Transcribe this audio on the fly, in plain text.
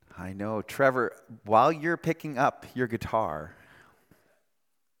I know. Trevor, while you're picking up your guitar,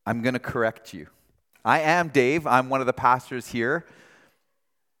 I'm going to correct you. I am Dave. I'm one of the pastors here.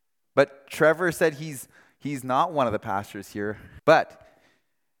 But Trevor said he's not one of the pastors here. But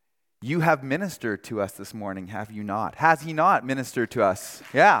you have ministered to us this morning, have you not? Has he not ministered to us?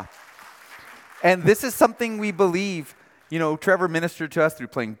 Yeah. And this is something we believe. You know, Trevor ministered to us through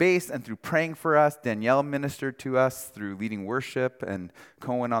playing bass and through praying for us. Danielle ministered to us through leading worship, and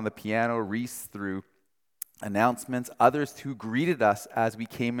Cohen on the piano, Reese through announcements, others who greeted us as we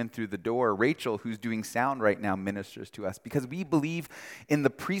came in through the door. Rachel, who's doing sound right now, ministers to us because we believe in the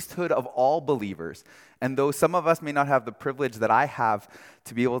priesthood of all believers. And though some of us may not have the privilege that I have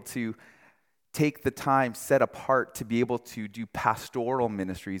to be able to take the time set apart to be able to do pastoral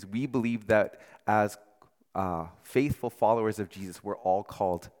ministries, we believe that as faithful followers of Jesus, we're all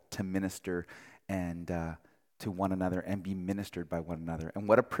called to minister and to one another and be ministered by one another. And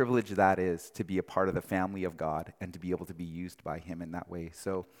what a privilege that is to be a part of the family of God and to be able to be used by him in that way.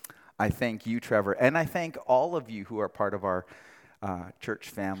 So I thank you, Trevor, and I thank all of you who are part of our church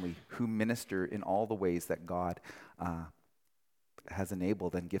family who minister in all the ways that God has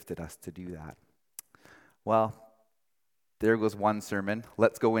enabled and gifted us to do that. Well, there goes one sermon.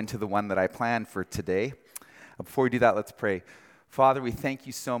 Let's go into the one that I planned for today. Before we do that, let's pray. Father, we thank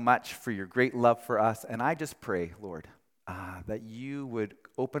you so much for your great love for us. And I just pray, Lord, that you would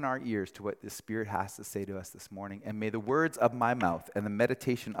open our ears to what the Spirit has to say to us this morning. And may the words of my mouth and the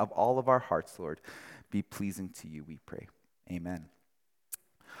meditation of all of our hearts, Lord, be pleasing to you, we pray. Amen.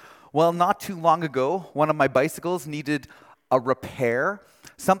 Well, not too long ago, one of my bicycles needed a repair.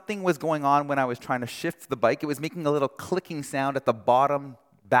 Something was going on when I was trying to shift the bike. It was making a little clicking sound at the bottom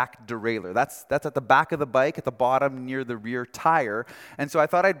back derailleur. That's at the back of the bike, at the bottom near the rear tire. And so I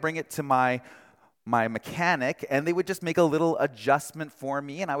thought I'd bring it to my mechanic, and they would just make a little adjustment for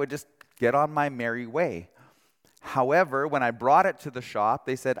me, and I would just get on my merry way. However, when I brought it to the shop,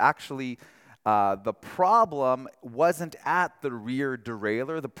 they said, actually, the problem wasn't at the rear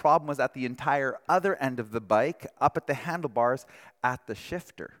derailleur. The problem was at the entire other end of the bike, up at the handlebars, at the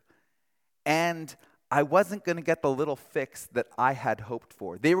shifter. And I wasn't going to get the little fix that I had hoped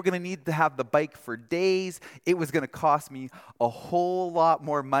for. They were going to need to have the bike for days. It was going to cost me a whole lot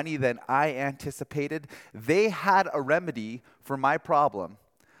more money than I anticipated. They had a remedy for my problem,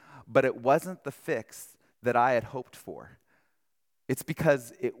 but it wasn't the fix that I had hoped for. It's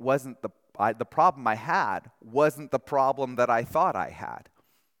because it wasn't the problem I had wasn't the problem that I thought I had.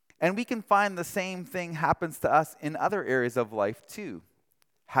 And we can find the same thing happens to us in other areas of life too.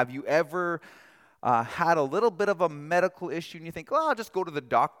 Have you ever had a little bit of a medical issue and you think, well, I'll just go to the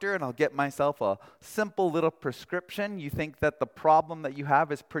doctor and I'll get myself a simple little prescription? You think that the problem that you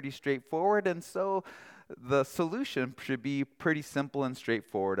have is pretty straightforward, and so the solution should be pretty simple and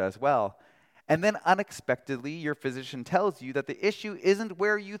straightforward as well. And then unexpectedly, your physician tells you that the issue isn't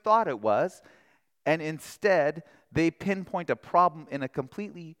where you thought it was, and instead, they pinpoint a problem in a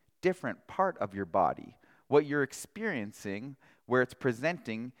completely different part of your body. What you're experiencing, where it's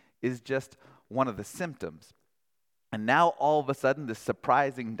presenting, is just one of the symptoms. And now, all of a sudden, this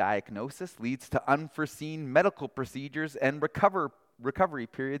surprising diagnosis leads to unforeseen medical procedures and recovery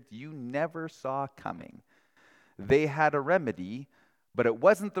periods you never saw coming. They had a remedy, but it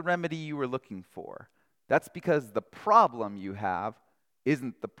wasn't the remedy you were looking for. That's because the problem you have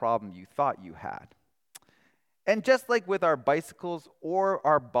isn't the problem you thought you had. And just like with our bicycles or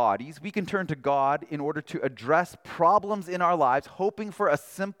our bodies, we can turn to God in order to address problems in our lives, hoping for a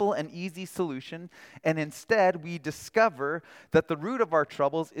simple and easy solution. And instead, we discover that the root of our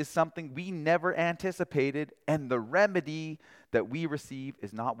troubles is something we never anticipated, and the remedy that we receive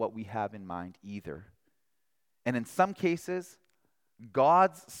is not what we have in mind either. And in some cases,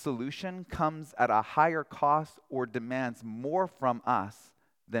 God's solution comes at a higher cost or demands more from us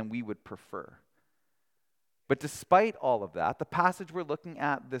than we would prefer. But despite all of that, the passage we're looking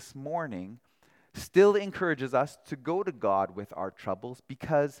at this morning still encourages us to go to God with our troubles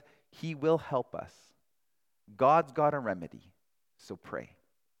because he will help us. God's got a remedy, so pray.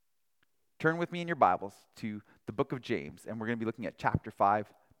 Turn with me in your Bibles to the book of James, and we're going to be looking at chapter 5,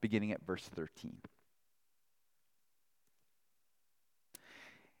 beginning at verse 13.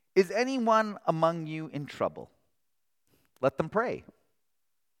 Is anyone among you in trouble? Let them pray.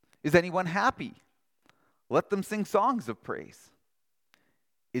 Is anyone happy? Let them sing songs of praise.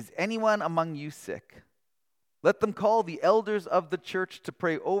 Is anyone among you sick? Let them call the elders of the church to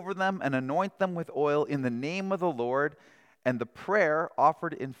pray over them and anoint them with oil in the name of the Lord, and the prayer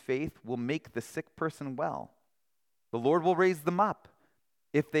offered in faith will make the sick person well. The Lord will raise them up.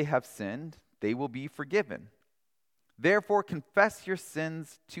 If they have sinned, they will be forgiven. Therefore, confess your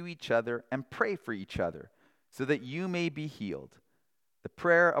sins to each other and pray for each other, so that you may be healed. The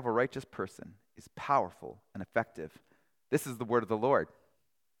prayer of a righteous person is powerful and effective. This is the word of the Lord.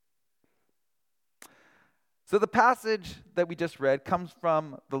 So the passage that we just read comes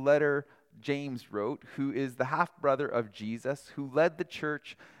from the letter James wrote, who is the half-brother of Jesus, who led the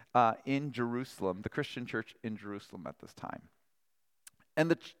church in Jerusalem, the Christian church in Jerusalem at this time.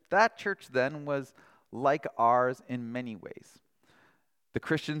 And that church then was like ours in many ways. The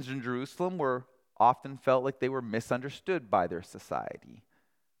Christians in Jerusalem often felt like they were misunderstood by their society.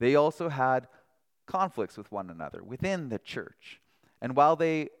 They also had conflicts with one another within the church. And while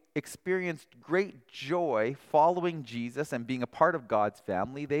they experienced great joy following Jesus and being a part of God's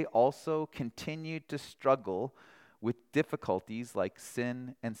family, they also continued to struggle with difficulties like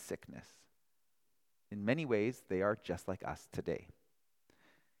sin and sickness. In many ways, they are just like us today.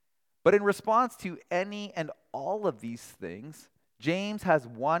 But in response to any and all of these things, James has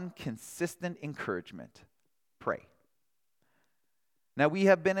one consistent encouragement: pray. Now, we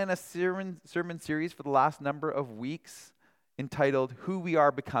have been in a sermon series for the last number of weeks entitled Who We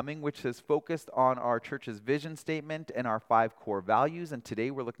Are Becoming, which is focused on our church's vision statement and our 5 core values. And today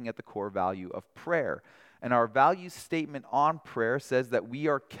we're looking at the core value of prayer. And our value statement on prayer says that we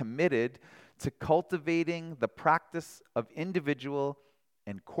are committed to cultivating the practice of individual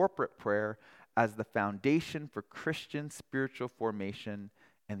and corporate prayer as the foundation for Christian spiritual formation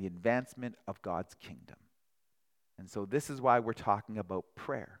and the advancement of God's kingdom. And so this is why we're talking about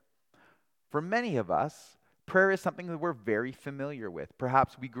prayer. For many of us, prayer is something that we're very familiar with.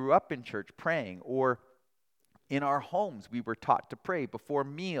 Perhaps we grew up in church praying, or in our homes we were taught to pray before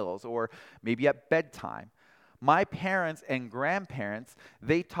meals or maybe at bedtime. My parents and grandparents,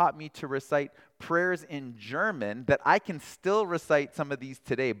 they taught me to recite prayers in German that I can still recite some of these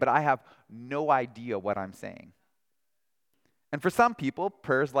today, but I have no idea what I'm saying. And for some people,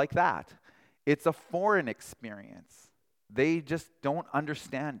 prayer's like that. It's a foreign experience. They just don't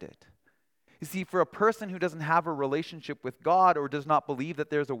understand it. You see, for a person who doesn't have a relationship with God or does not believe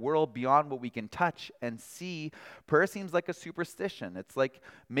that there's a world beyond what we can touch and see, prayer seems like a superstition. It's like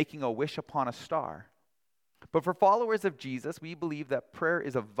making a wish upon a star. But for followers of Jesus, we believe that prayer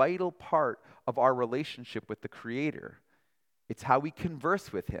is a vital part of our relationship with the Creator. It's how we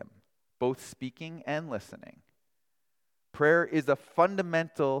converse with Him, both speaking and listening. Prayer is as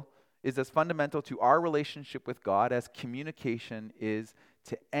fundamental to our relationship with God as communication is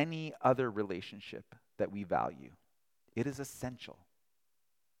to any other relationship that we value. It is essential.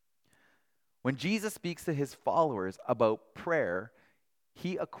 When Jesus speaks to His followers about prayer,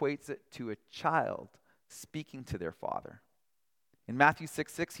 He equates it to a child speaking to their father. In Matthew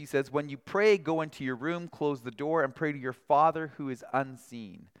 6:6, He says, "When you pray, go into your room, close the door, and pray to your Father who is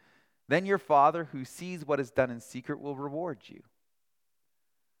unseen. Then your Father who sees what is done in secret will reward you."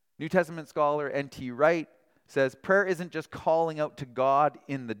 New Testament scholar N.T. Wright says, prayer isn't just calling out to God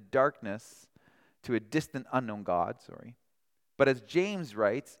in the darkness, to a distant unknown God, but as James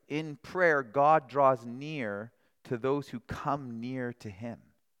writes, in prayer, God draws near to those who come near to Him.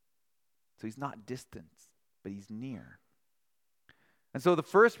 So He's not distant, but He's near. And so the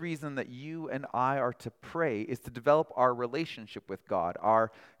first reason that you and I are to pray is to develop our relationship with God,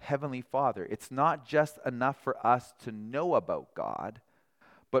 our Heavenly Father. It's not just enough for us to know about God,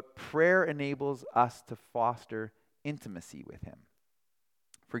 but prayer enables us to foster intimacy with Him.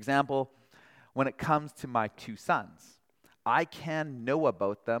 For example, when it comes to my 2 sons, I can know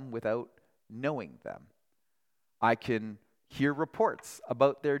about them without knowing them. I can hear reports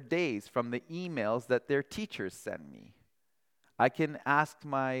about their days from the emails that their teachers send me. I can ask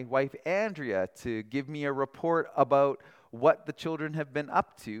my wife Andrea to give me a report about what the children have been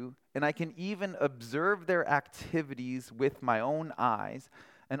up to, and I can even observe their activities with my own eyes.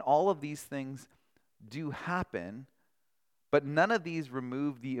 And all of these things do happen, but none of these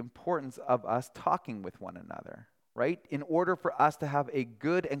remove the importance of us talking with one another, right? In order for us to have a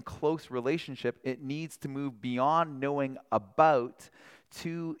good and close relationship, it needs to move beyond knowing about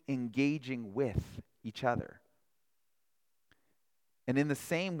to engaging with each other. And in the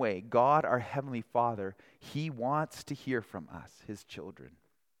same way, God, our Heavenly Father, He wants to hear from us, His children.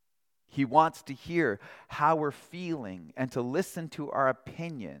 He wants to hear how we're feeling and to listen to our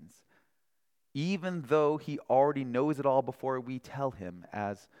opinions, even though He already knows it all before we tell Him,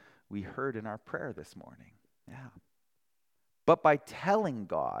 as we heard in our prayer this morning. Yeah. But by telling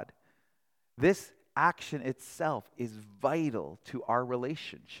God, this action itself is vital to our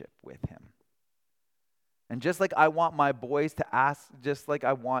relationship with Him. And just like I want my boys to ask, just like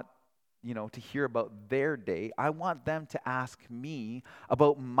I want to hear about their day. I want them to ask me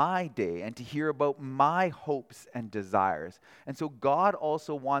about my day and to hear about my hopes and desires. And so God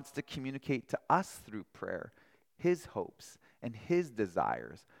also wants to communicate to us through prayer his hopes and his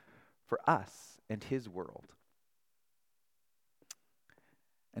desires for us and his world.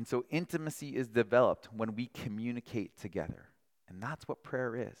 And so intimacy is developed when we communicate together. And that's what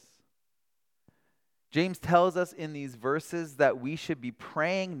prayer is. James tells us in these verses that we should be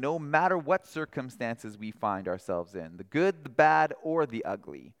praying no matter what circumstances we find ourselves in, the good, the bad, or the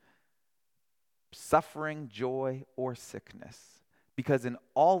ugly, suffering, joy, or sickness. Because in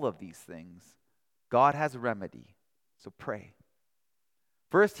all of these things, God has a remedy. So pray.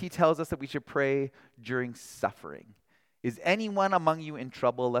 First, he tells us that we should pray during suffering. Is anyone among you in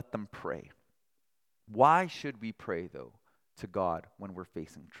trouble? Let them pray. Why should we pray, though, to God when we're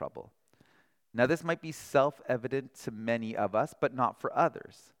facing trouble? Now, this might be self-evident to many of us, but not for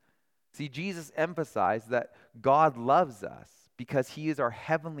others. See, Jesus emphasized that God loves us because he is our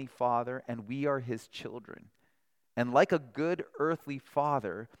heavenly Father and we are his children. And like a good earthly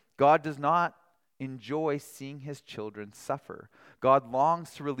father, God does not enjoy seeing his children suffer. God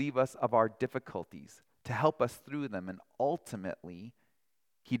longs to relieve us of our difficulties, to help us through them, and ultimately,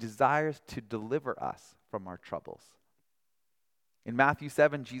 he desires to deliver us from our troubles. In Matthew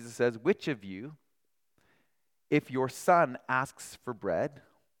 7, Jesus says, which of you, if your son asks for bread,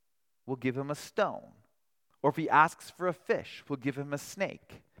 will give him a stone? Or if he asks for a fish, will give him a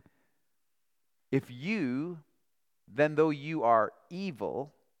snake? If you, then though you are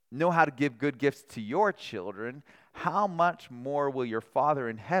evil, know how to give good gifts to your children, how much more will your Father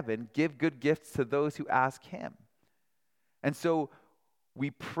in heaven give good gifts to those who ask him? And so we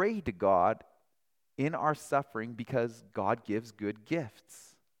pray to God in our suffering because God gives good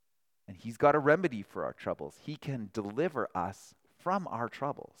gifts. And he's got a remedy for our troubles. He can deliver us from our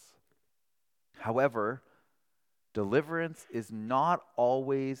troubles. However, deliverance is not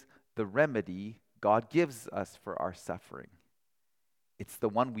always the remedy God gives us for our suffering. It's the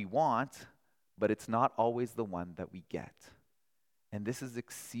one we want, but it's not always the one that we get. And this is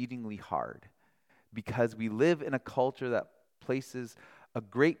exceedingly hard because we live in a culture that places a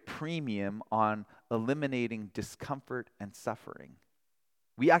great premium on eliminating discomfort and suffering.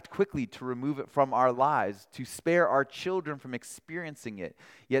 We act quickly to remove it from our lives, to spare our children from experiencing it.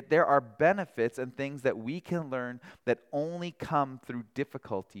 Yet there are benefits and things that we can learn that only come through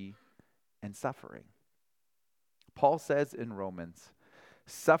difficulty and suffering. Paul says in Romans,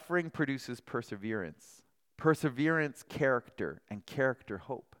 suffering produces perseverance, perseverance character, and character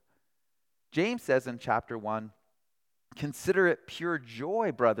hope. James says in chapter 1, consider it pure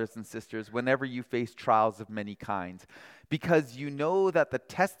joy, brothers and sisters, whenever you face trials of many kinds, because you know that the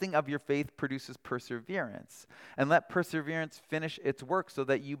testing of your faith produces perseverance. And let perseverance finish its work so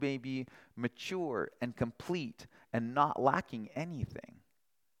that you may be mature and complete and not lacking anything.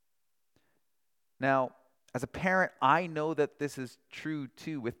 Now, as a parent, I know that this is true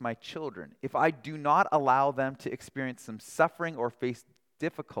too with my children. If I do not allow them to experience some suffering or face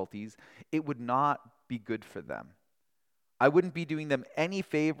difficulties, it would not be good for them. I wouldn't be doing them any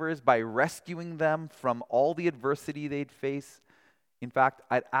favors by rescuing them from all the adversity they'd face. In fact,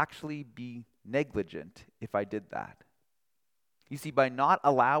 I'd actually be negligent if I did that. You see, by not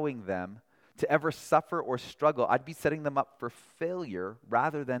allowing them to ever suffer or struggle, I'd be setting them up for failure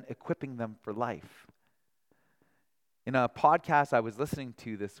rather than equipping them for life. In a podcast I was listening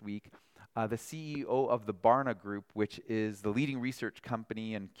to this week, the CEO of the Barna Group, which is the leading research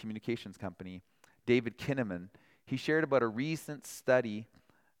company and communications company, David Kinnaman, he shared about a recent study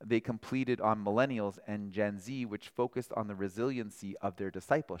they completed on millennials and Gen Z, which focused on the resiliency of their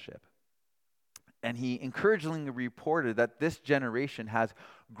discipleship. And he encouragingly reported that this generation has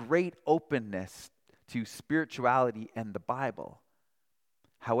great openness to spirituality and the Bible.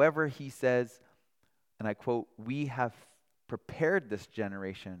 However, he says, and I quote, we have prepared this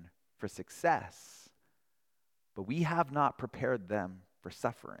generation for success, but we have not prepared them for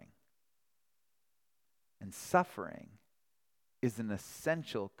suffering. And suffering is an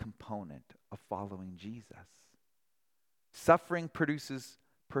essential component of following Jesus. Suffering produces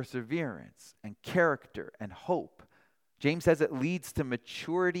perseverance and character and hope. James says it leads to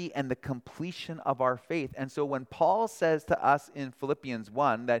maturity and the completion of our faith. And so when Paul says to us in Philippians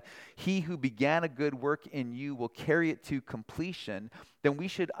 1 that he who began a good work in you will carry it to completion, then we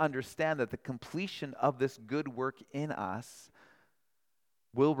should understand that the completion of this good work in us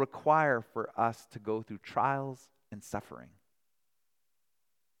will require for us to go through trials and suffering.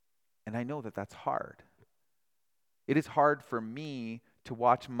 And I know that that's hard. It is hard for me to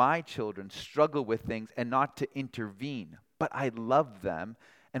watch my children struggle with things and not to intervene. But I love them,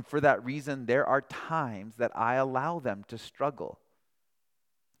 And for that reason, there are times that I allow them to struggle.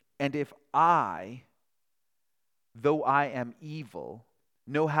 And if I, though I am evil,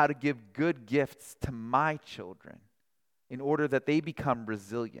 know how to give good gifts to my children in order that they become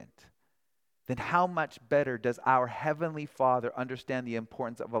resilient, then how much better does our Heavenly Father understand the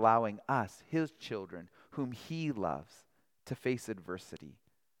importance of allowing us, His children, whom He loves, to face adversity?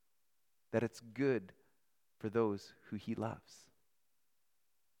 That it's good for those who He loves.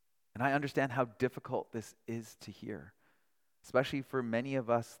 And I understand how difficult this is to hear, especially for many of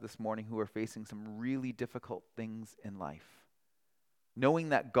us this morning who are facing some really difficult things in life. Knowing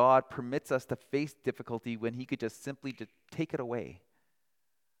that God permits us to face difficulty when He could just simply take it away.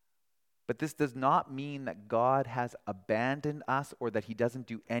 But this does not mean that God has abandoned us or that He doesn't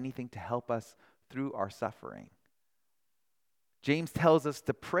do anything to help us through our suffering. James tells us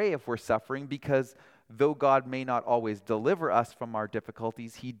to pray if we're suffering because though God may not always deliver us from our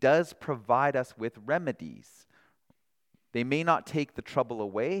difficulties, He does provide us with remedies. They may not take the trouble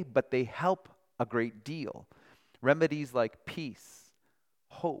away, but they help a great deal. Remedies like peace,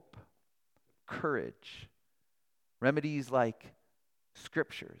 hope, courage. Remedies like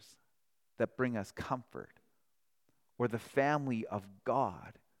scriptures that bring us comfort, or the family of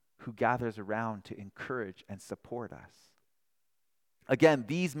God who gathers around to encourage and support us. Again,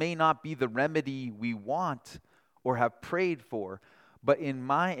 these may not be the remedy we want or have prayed for, but in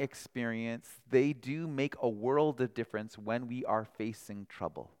my experience, they do make a world of difference when we are facing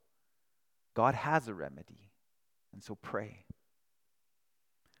trouble. God has a remedy, and so pray.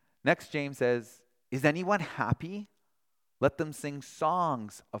 Next, James says, "Is anyone happy? Let them sing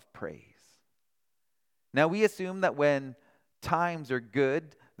songs of praise." Now, we assume that when times are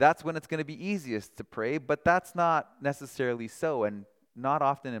good, that's when it's going to be easiest to pray, but that's not necessarily so, and not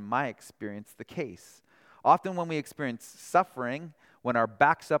often in my experience the case. Often when we experience suffering, when our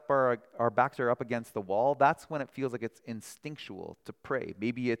backs are up against the wall, that's when it feels like it's instinctual to pray.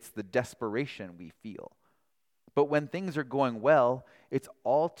 Maybe it's the desperation we feel. But when things are going well, it's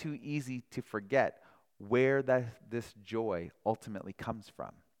all too easy to forget where this joy ultimately comes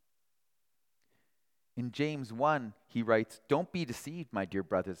from. In James 1, he writes, "Don't be deceived, my dear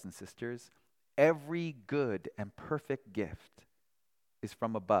brothers and sisters. Every good and perfect gift is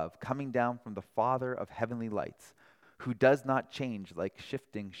from above, coming down from the Father of heavenly lights, who does not change like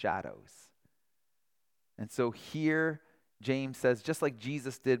shifting shadows." And so here, James says, just like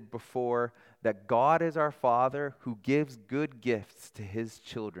Jesus did before, that God is our Father who gives good gifts to His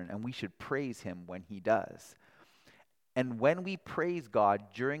children, and we should praise Him when He does. And when we praise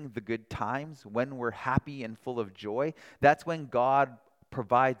God during the good times, when we're happy and full of joy, that's when God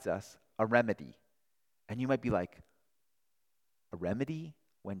provides us a remedy. And you might be like, a remedy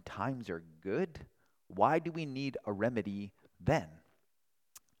when times are good? Why do we need a remedy then?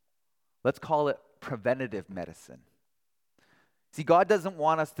 Let's call it preventative medicine. See, God doesn't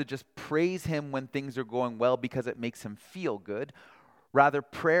want us to just praise Him when things are going well because it makes Him feel good. Rather,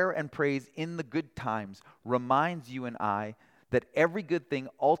 prayer and praise in the good times reminds you and I that every good thing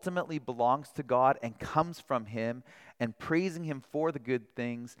ultimately belongs to God and comes from Him, and praising Him for the good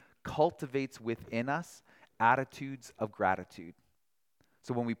things cultivates within us attitudes of gratitude.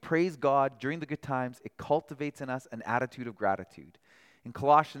 So when we praise God during the good times, it cultivates in us an attitude of gratitude. In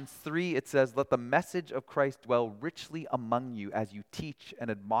Colossians 3, it says, "Let the message of Christ dwell richly among you as you teach and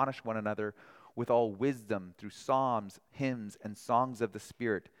admonish one another with all wisdom through psalms, hymns, and songs of the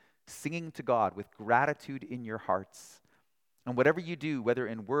Spirit, singing to God with gratitude in your hearts. And whatever you do, whether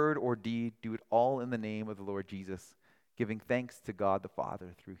in word or deed, do it all in the name of the Lord Jesus, giving thanks to God the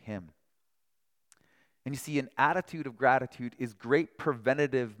Father through Him." And you see, an attitude of gratitude is great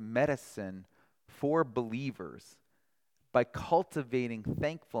preventative medicine for believers. By cultivating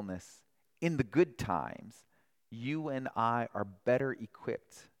thankfulness in the good times, you and I are better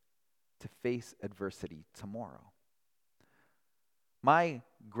equipped to face adversity tomorrow. My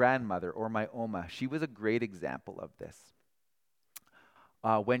grandmother, or my Oma, she was a great example of this.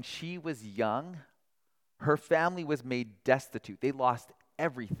 When she was young, her family was made destitute. They lost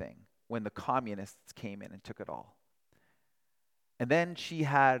everything when the communists came in and took it all. And then she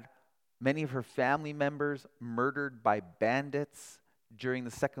had many of her family members murdered by bandits during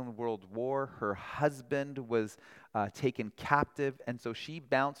the Second World War. Her husband was taken captive, and so she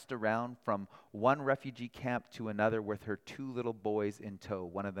bounced around from one refugee camp to another with her two little boys in tow.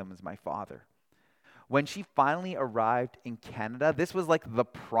 One of them was my father. When she finally arrived in Canada, this was like the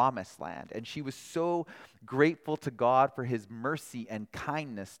promised land, and she was so grateful to God for His mercy and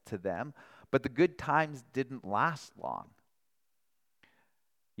kindness to them, but the good times didn't last long.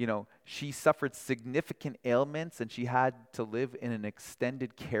 she suffered significant ailments and she had to live in an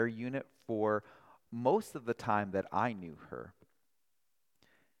extended care unit for most of the time that I knew her.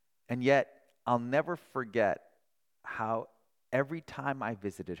 And yet, I'll never forget how every time I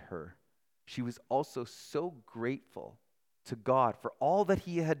visited her, she was also so grateful to God for all that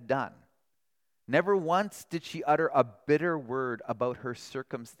He had done. Never once did she utter a bitter word about her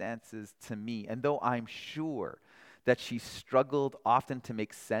circumstances to me. And though I'm sure that she struggled often to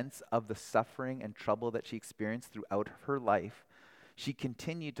make sense of the suffering and trouble that she experienced throughout her life, she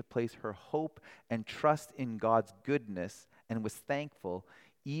continued to place her hope and trust in God's goodness and was thankful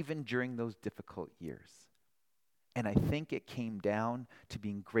even during those difficult years. And I think it came down to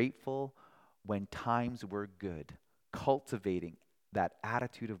being grateful when times were good, cultivating that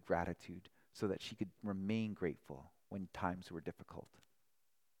attitude of gratitude so that she could remain grateful when times were difficult.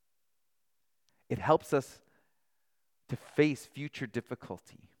 It helps us to face future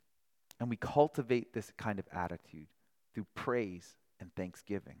difficulty, and we cultivate this kind of attitude through praise and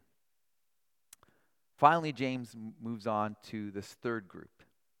thanksgiving. Finally, James moves on to this third group.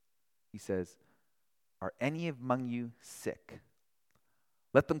 He says, "Are any among you sick?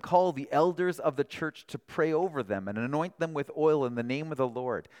 Let them call the elders of the church to pray over them and anoint them with oil in the name of the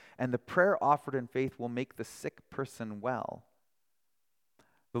Lord. And the prayer offered in faith will make the sick person well.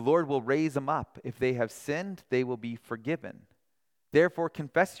 The Lord will raise them up. If they have sinned, they will be forgiven. Therefore,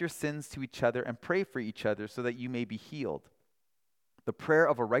 confess your sins to each other and pray for each other so that you may be healed. The prayer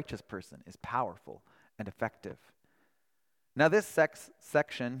of a righteous person is powerful and effective." Now this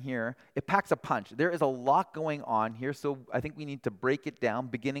section here, it packs a punch. There is a lot going on here, so I think we need to break it down,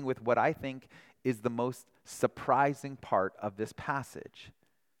 beginning with what I think is the most surprising part of this passage.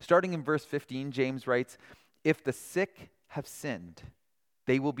 Starting in verse 15, James writes, "If the sick have sinned,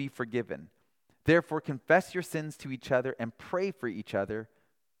 they will be forgiven. Therefore confess your sins to each other and pray for each other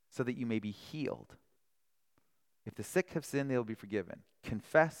so that you may be healed." If the sick have sinned, they will be forgiven.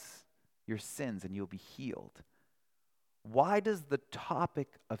 Confess your sins and you'll be healed. Why does the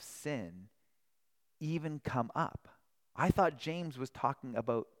topic of sin even come up? I thought James was talking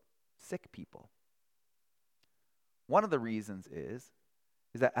about sick people. One of the reasons is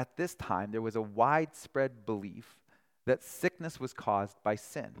that at this time there was a widespread belief that sickness was caused by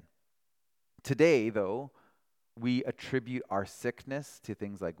sin. Today, though, we attribute our sickness to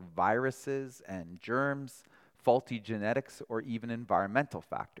things like viruses and germs, faulty genetics, or even environmental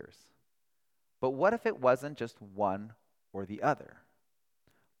factors. But what if it wasn't just one or the other?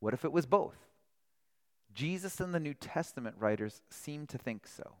 What if it was both? Jesus and the New Testament writers seem to think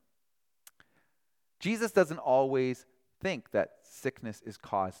so. Jesus doesn't always think that sickness is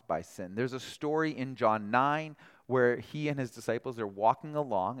caused by sin. There's a story in John 9 where he and his disciples are walking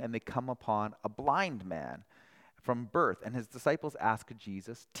along and they come upon a blind man from birth. And his disciples ask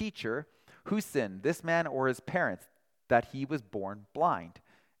Jesus, "Teacher, who sinned, this man or his parents, that he was born blind?"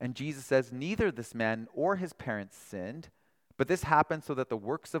 And Jesus says, "Neither this man or his parents sinned, but this happened so that the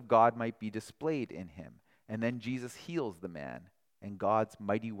works of God might be displayed in him." And then Jesus heals the man, and God's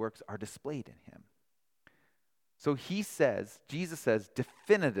mighty works are displayed in him. So Jesus says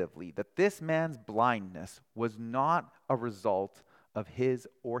definitively that this man's blindness was not a result of his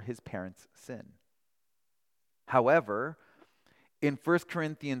or his parents' sin. However, in 1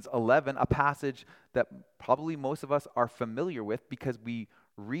 Corinthians 11, a passage that probably most of us are familiar with because we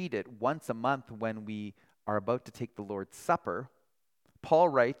read it once a month when we are about to take the Lord's Supper, Paul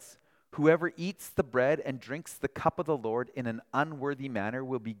writes, "Whoever eats the bread and drinks the cup of the Lord in an unworthy manner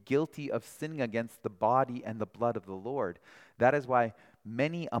will be guilty of sinning against the body and the blood of the Lord. That is why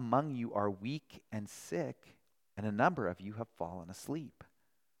many among you are weak and sick, and a number of you have fallen asleep."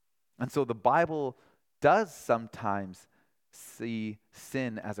 And so the Bible does sometimes see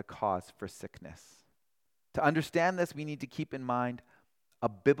sin as a cause for sickness. To understand this, we need to keep in mind a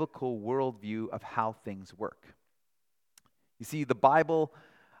biblical worldview of how things work. You see, the Bible,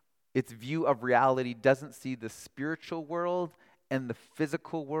 its view of reality doesn't see the spiritual world and the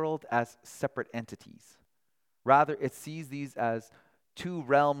physical world as separate entities. Rather, it sees these as two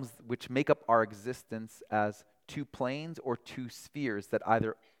realms which make up our existence as two planes or two spheres that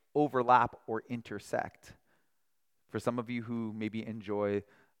either overlap or intersect. For some of you who maybe enjoy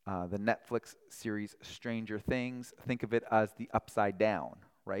the Netflix series Stranger Things, think of it as the upside down,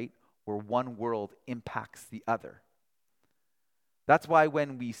 right? Where one world impacts the other. That's why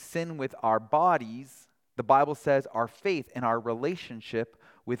when we sin with our bodies, the Bible says our faith and our relationship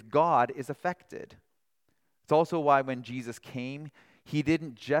with God is affected. It's also why when Jesus came, he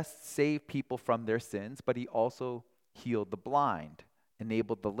didn't just save people from their sins, but he also healed the blind,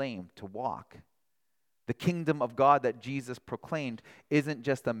 enabled the lame to walk. The kingdom of God that Jesus proclaimed isn't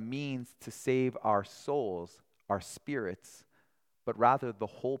just a means to save our souls, our spirits, but rather the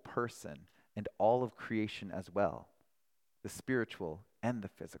whole person and all of creation as well, the spiritual and the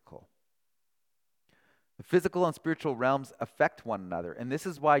physical. The physical and spiritual realms affect one another, and this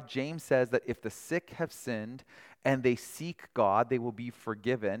is why James says that if the sick have sinned and they seek God, they will be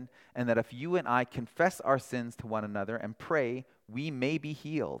forgiven, and that if you and I confess our sins to one another and pray, we may be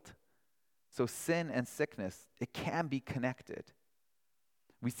healed. So sin and sickness, it can be connected.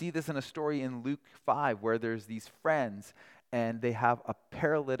 We see this in a story in Luke 5 where there's these friends and they have a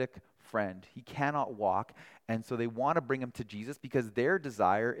paralytic friend. He cannot walk, and so they want to bring him to Jesus because their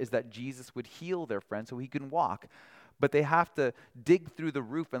desire is that Jesus would heal their friend so he can walk. But they have to dig through the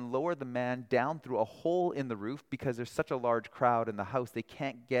roof and lower the man down through a hole in the roof because there's such a large crowd in the house. They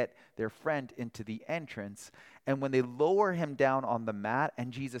can't get their friend into the entrance. And when they lower him down on the mat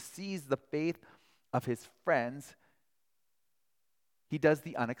and Jesus sees the faith of his friends, he does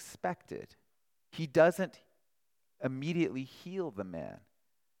the unexpected. He doesn't immediately heal the man.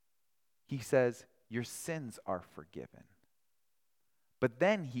 He says, "Your sins are forgiven." But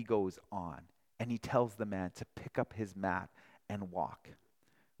then he goes on and he tells the man to pick up his mat and walk.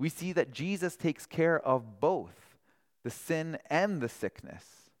 We see that Jesus takes care of both the sin and the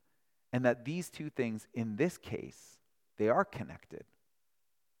sickness, and that these two things, in this case, they are connected.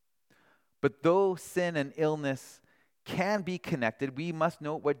 But though sin and illness can be connected, we must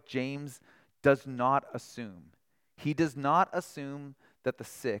note what James does not assume. He does not assume that the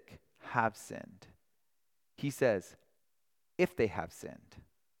sick have sinned. He says, if they have sinned.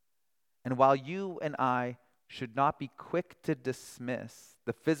 And while you and I should not be quick to dismiss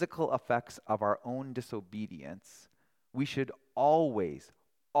the physical effects of our own disobedience, we should always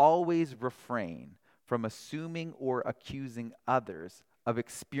refrain from assuming or accusing others of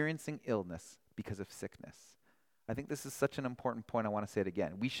experiencing illness because of sickness. I think this is such an important point. I want to say it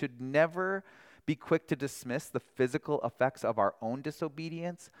again. We should never be quick to dismiss the physical effects of our own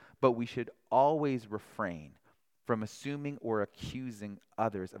disobedience, but we should always refrain from assuming or accusing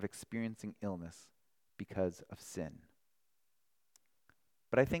others of experiencing illness because of sin.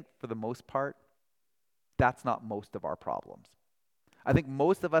 But I think for the most part, that's not most of our problems. I think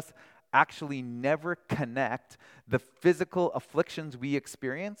most of us actually never connect the physical afflictions we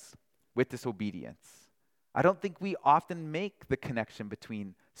experience with disobedience. I don't think we often make the connection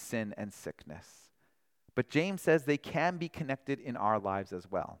between sin and sickness. But James says they can be connected in our lives as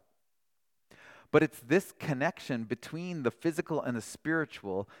well. But it's this connection between the physical and the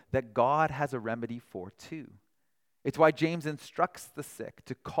spiritual that God has a remedy for too. It's why James instructs the sick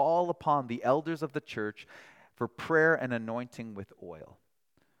to call upon the elders of the church for prayer and anointing with oil.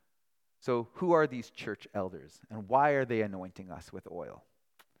 So who are these church elders, and why are they anointing us with oil?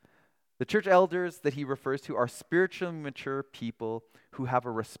 The church elders that he refers to are spiritually mature people who have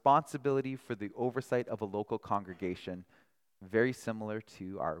a responsibility for the oversight of a local congregation, very similar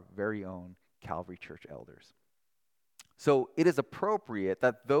to our very own Calvary Church elders. So it is appropriate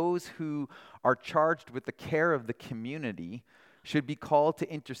that those who are charged with the care of the community should be called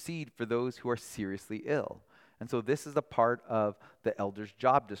to intercede for those who are seriously ill. And so this is a part of the elder's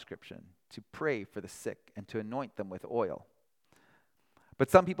job description, to pray for the sick and to anoint them with oil.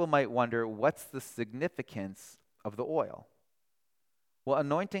 But some people might wonder, what's the significance of the oil? Well,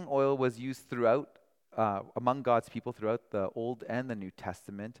 anointing oil was used throughout, among God's people throughout the Old and the New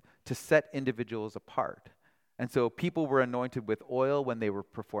Testament to set individuals apart. And so people were anointed with oil when they were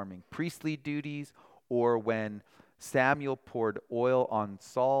performing priestly duties, or when Samuel poured oil on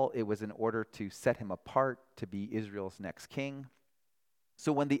Saul, it was in order to set him apart to be Israel's next king.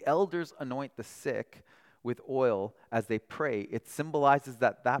 So when the elders anoint the sick with oil as they pray, it symbolizes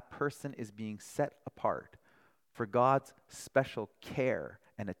that that person is being set apart for God's special care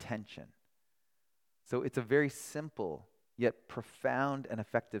and attention. So it's a very simple yet profound and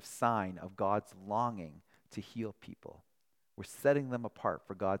effective sign of God's longing to heal people. We're setting them apart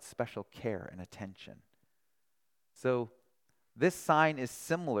for God's special care and attention. So this sign is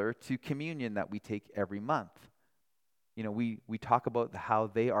similar to communion that we take every month. You know, we talk about how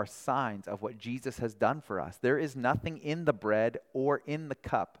they are signs of what Jesus has done for us. There is nothing in the bread or in the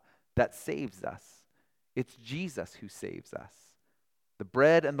cup that saves us. It's Jesus who saves us. The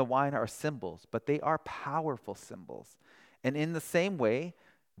bread and the wine are symbols, but they are powerful symbols. And in the same way,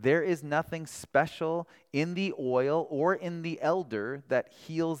 there is nothing special in the oil or in the elder that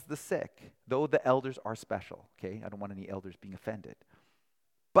heals the sick, though the elders are special, okay? I don't want any elders being offended.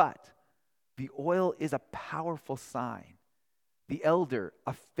 But the oil is a powerful sign. The elder,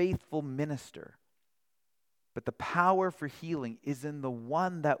 a faithful minister. But the power for healing is in the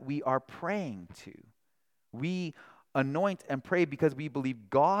one that we are praying to. We anoint and pray because we believe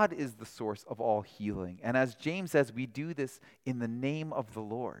God is the source of all healing. And as James says, we do this in the name of the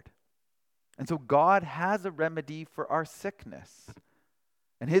Lord. And so God has a remedy for our sickness.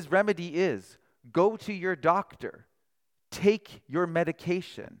 And his remedy is go to your doctor, take your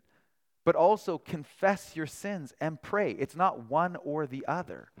medication, but also confess your sins and pray. It's not one or the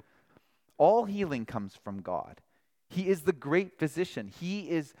other. All healing comes from God. He is the great physician. He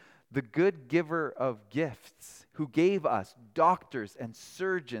is the good giver of gifts who gave us doctors and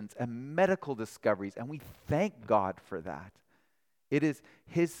surgeons and medical discoveries, and we thank God for that. It is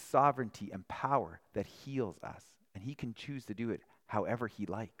his sovereignty and power that heals us, and he can choose to do it however he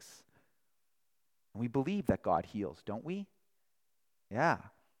likes. And we believe that God heals, don't we? Yeah.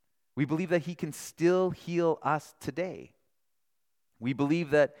 We believe that he can still heal us today. We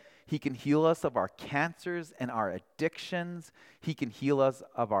believe that he can heal us of our cancers and our addictions. He can heal us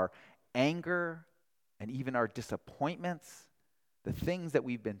of our anger and even our disappointments, the things that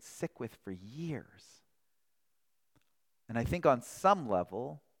we've been sick with for years. And I think on some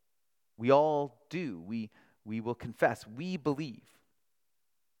level, we all do. We will confess, we believe.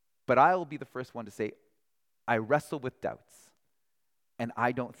 But I will be the first one to say, I wrestle with doubts, and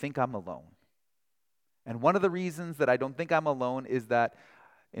I don't think I'm alone. And one of the reasons that I don't think I'm alone is that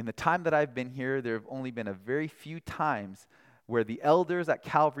in the time that I've been here, there have only been a very few times where the elders at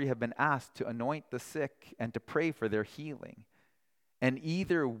Calvary have been asked to anoint the sick and to pray for their healing. And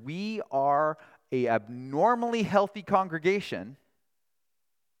either we are an abnormally healthy congregation,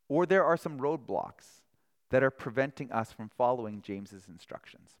 or there are some roadblocks that are preventing us from following James's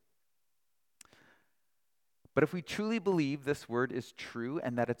instructions. But if we truly believe this word is true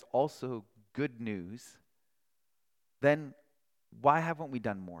and that it's also good news, then why haven't we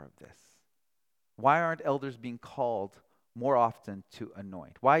done more of this? Why aren't elders being called more often to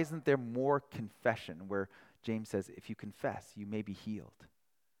anoint? Why isn't there more confession where James says, if you confess, you may be healed?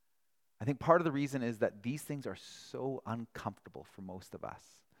 I think part of the reason is that these things are so uncomfortable for most of us.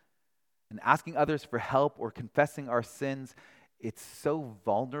 And asking others for help or confessing our sins, it's so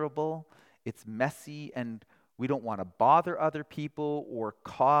vulnerable, it's messy, and we don't want to bother other people or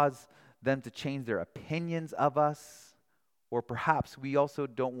cause them to change their opinions of us. Or perhaps we also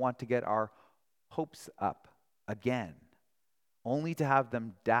don't want to get our hopes up again, only to have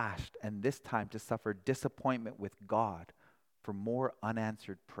them dashed and this time to suffer disappointment with God for more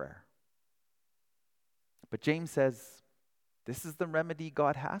unanswered prayer. But James says, this is the remedy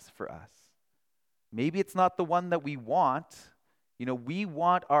God has for us. Maybe it's not the one that we want. We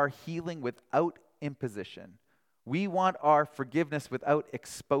want our healing without imposition. We want our forgiveness without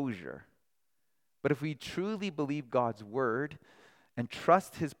exposure. But if we truly believe God's word and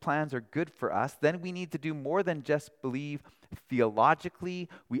trust his plans are good for us, then we need to do more than just believe theologically.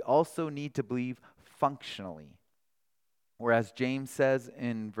 We also need to believe functionally. Whereas James says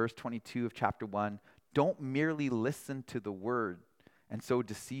in verse 22 of chapter 1, don't merely listen to the word and so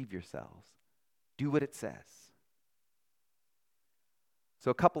deceive yourselves. Do what it says. So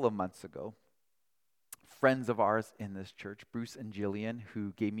a couple of months ago, friends of ours in this church, Bruce and Jillian,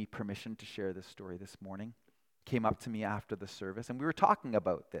 who gave me permission to share this story this morning, came up to me after the service, and we were talking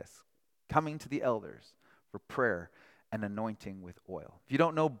about this, coming to the elders for prayer and anointing with oil. If you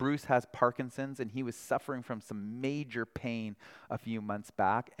don't know, Bruce has Parkinson's, and he was suffering from some major pain a few months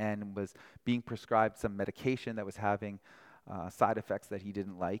back and was being prescribed some medication that was having side effects that he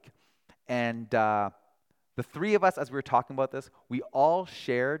didn't like. And the three of us, as we were talking about this, we all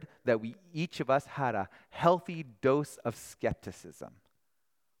shared that each of us had a healthy dose of skepticism.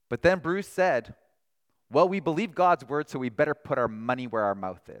 But then Bruce said, well, we believe God's word, so we better put our money where our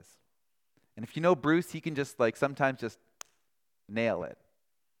mouth is. And if you know Bruce, he can just sometimes just nail it.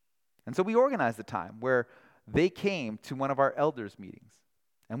 And so we organized a time where they came to one of our elders' meetings.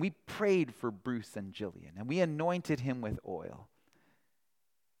 And we prayed for Bruce and Jillian. And we anointed him with oil.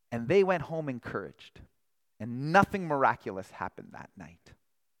 And they went home encouraged. And nothing miraculous happened that night.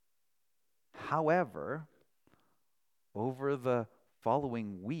 However, over the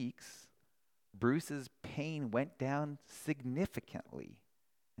following weeks, Bruce's pain went down significantly.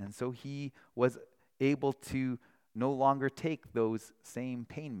 And so he was able to no longer take those same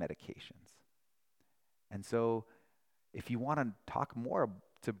pain medications. And so if you want to talk more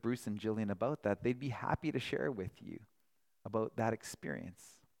to Bruce and Jillian about that, they'd be happy to share with you about that experience.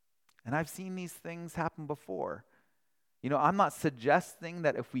 And I've seen these things happen before. I'm not suggesting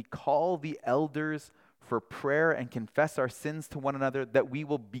that if we call the elders for prayer and confess our sins to one another, that we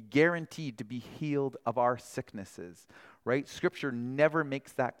will be guaranteed to be healed of our sicknesses, right? Scripture never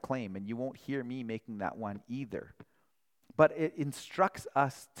makes that claim, and you won't hear me making that one either. But it instructs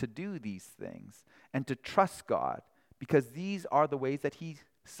us to do these things and to trust God, because these are the ways that he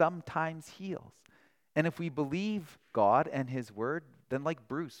sometimes heals. And if we believe God and his word, then like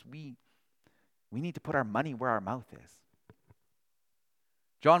Bruce, we need to put our money where our mouth is.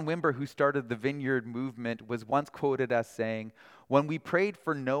 John Wimber, who started the Vineyard movement, was once quoted as saying, "When we prayed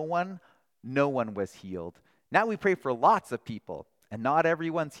for no one was healed. Now we pray for lots of people, and not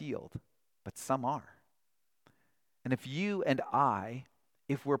everyone's healed, but some are." And if you and I,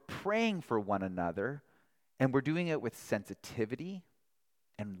 if we're praying for one another, and we're doing it with sensitivity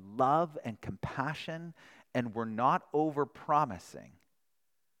and love and compassion, and we're not over-promising,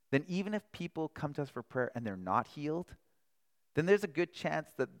 then even if people come to us for prayer and they're not healed, then there's a good chance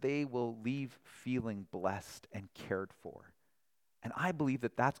that they will leave feeling blessed and cared for. And I believe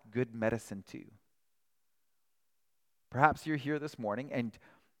that that's good medicine too. Perhaps you're here this morning and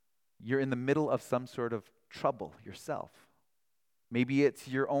you're in the middle of some sort of trouble yourself. Maybe it's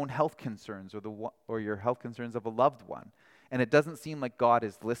your own health concerns or your health concerns of a loved one. And it doesn't seem like God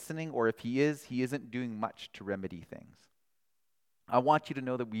is listening, or if he is, he isn't doing much to remedy things. I want you to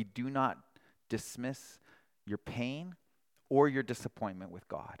know that we do not dismiss your pain or your disappointment with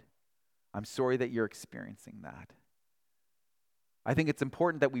God. I'm sorry that you're experiencing that. I think it's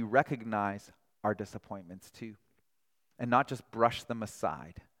important that we recognize our disappointments too, and not just brush them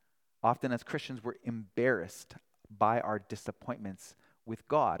aside. Often as Christians, we're embarrassed by our disappointments with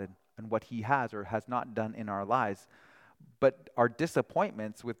God and what he has or has not done in our lives. But our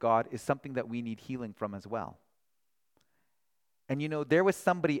disappointments with God is something that we need healing from as well. And there was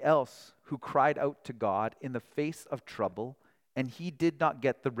somebody else who cried out to God in the face of trouble, and he did not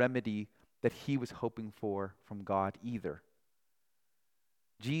get the remedy that he was hoping for from God either.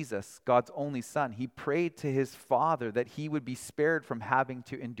 Jesus, God's only son, he prayed to his Father that he would be spared from having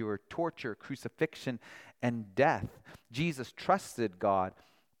to endure torture, crucifixion, and death. Jesus trusted God,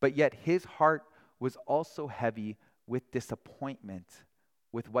 but yet his heart was also heavy with disappointment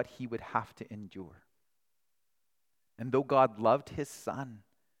with what he would have to endure. And though God loved his son,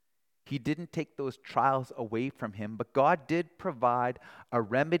 he didn't take those trials away from him, but God did provide a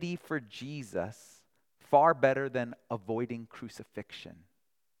remedy for Jesus far better than avoiding crucifixion.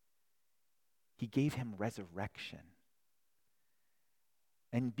 He gave him resurrection.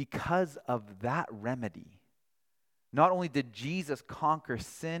 And because of that remedy, not only did Jesus conquer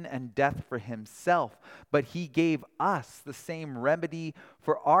sin and death for himself, but he gave us the same remedy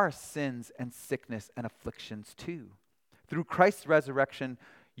for our sins and sickness and afflictions too. Through Christ's resurrection,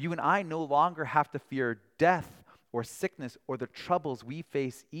 you and I no longer have to fear death or sickness or the troubles we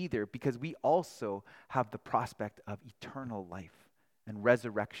face either, because we also have the prospect of eternal life and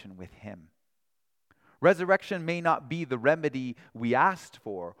resurrection with him. Resurrection may not be the remedy we asked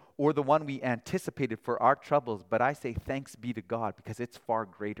for or the one we anticipated for our troubles, but I say thanks be to God, because it's far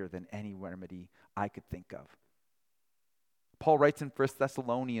greater than any remedy I could think of. Paul writes in 1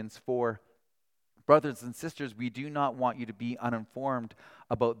 Thessalonians 4, "Brothers and sisters, we do not want you to be uninformed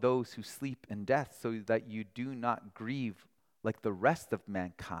about those who sleep in death, so that you do not grieve like the rest of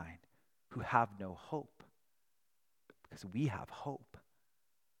mankind who have no hope." Because we have hope.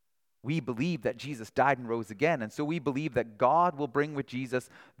 We believe that Jesus died and rose again, and so we believe that God will bring with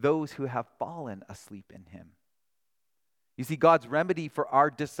Jesus those who have fallen asleep in him. You see, God's remedy for our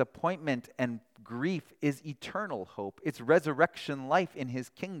disappointment and grief is eternal hope. It's resurrection life in his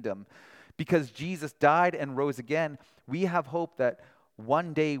kingdom. Because Jesus died and rose again, we have hope that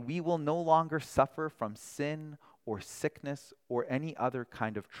one day we will no longer suffer from sin or sickness or any other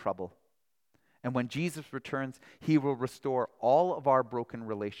kind of trouble. And when Jesus returns, he will restore all of our broken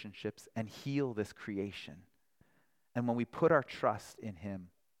relationships and heal this creation. And when we put our trust in him,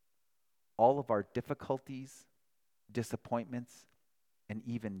 all of our difficulties, disappointments, and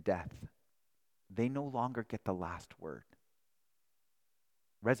even death, they no longer get the last word.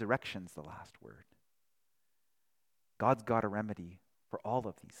 Resurrection's the last word. God's got a remedy for all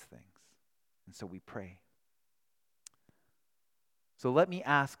of these things. And so we pray. So let me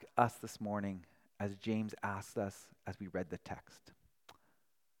ask us this morning, as James asked us as we read the text.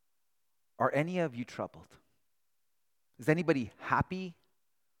 Are any of you troubled? Is anybody happy?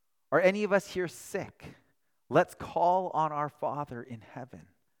 Are any of us here sick? Let's call on our Father in heaven.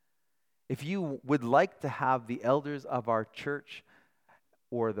 If you would like to have the elders of our church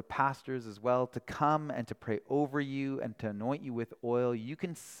or the pastors as well to come and to pray over you and to anoint you with oil, you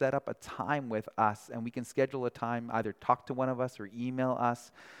can set up a time with us, and we can schedule a time, either talk to one of us or email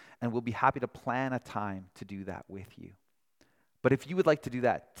us, and we'll be happy to plan a time to do that with you. But if you would like to do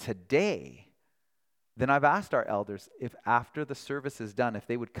that today, then I've asked our elders if after the service is done, if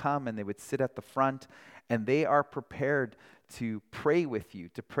they would come and they would sit at the front and they are prepared to pray with you,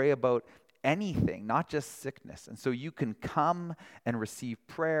 to pray about anything, not just sickness. And so you can come and receive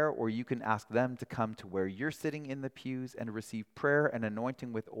prayer, or you can ask them to come to where you're sitting in the pews and receive prayer and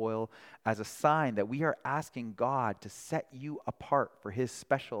anointing with oil as a sign that we are asking God to set you apart for his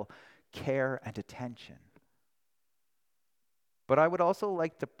special care and attention. But I would also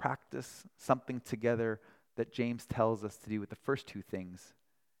like to practice something together that James tells us to do with the first two things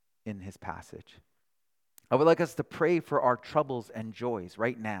in his passage. I would like us to pray for our troubles and joys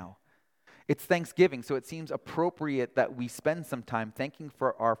right now. It's Thanksgiving, so it seems appropriate that we spend some time thanking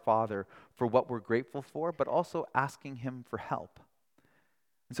for our Father for what we're grateful for, but also asking him for help.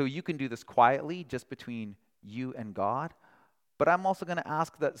 And so you can do this quietly, just between you and God, but I'm also going to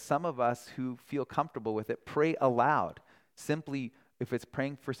ask that some of us who feel comfortable with it pray aloud. Simply, if it's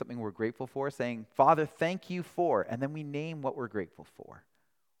praying for something we're grateful for, saying, Father, thank you for, and then we name what we're grateful for.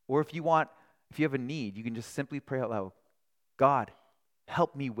 Or if you have a need, you can just simply pray out loud, God,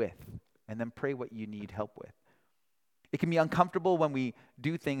 help me with, and then pray what you need help with. It can be uncomfortable when we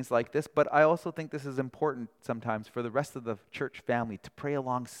do things like this, but I also think this is important sometimes for the rest of the church family to pray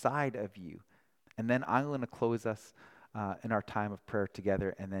alongside of you. And then I'm going to close us in our time of prayer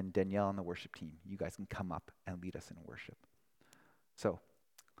together, and then Danielle and the worship team, you guys can come up and lead us in worship. So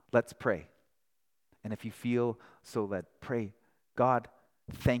let's pray. And if you feel so led, pray, God,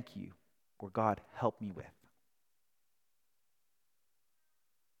 thank you, or God, help me with.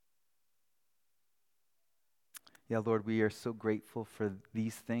 Yeah, Lord, we are so grateful for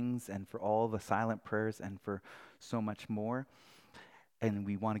these things and for all the silent prayers and for so much more. And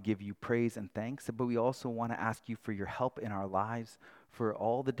we want to give you praise and thanks, but we also want to ask you for your help in our lives, for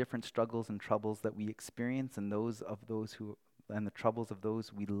all the different struggles and troubles that we experience and the troubles of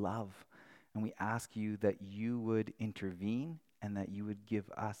those we love. And we ask you that you would intervene and that you would give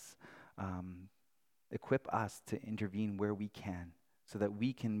us, equip us to intervene where we can, so that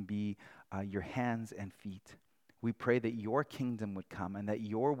we can be your hands and feet. We pray that your kingdom would come and that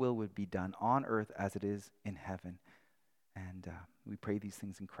your will would be done on earth as it is in heaven. And we pray these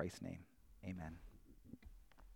things in Christ's name. Amen.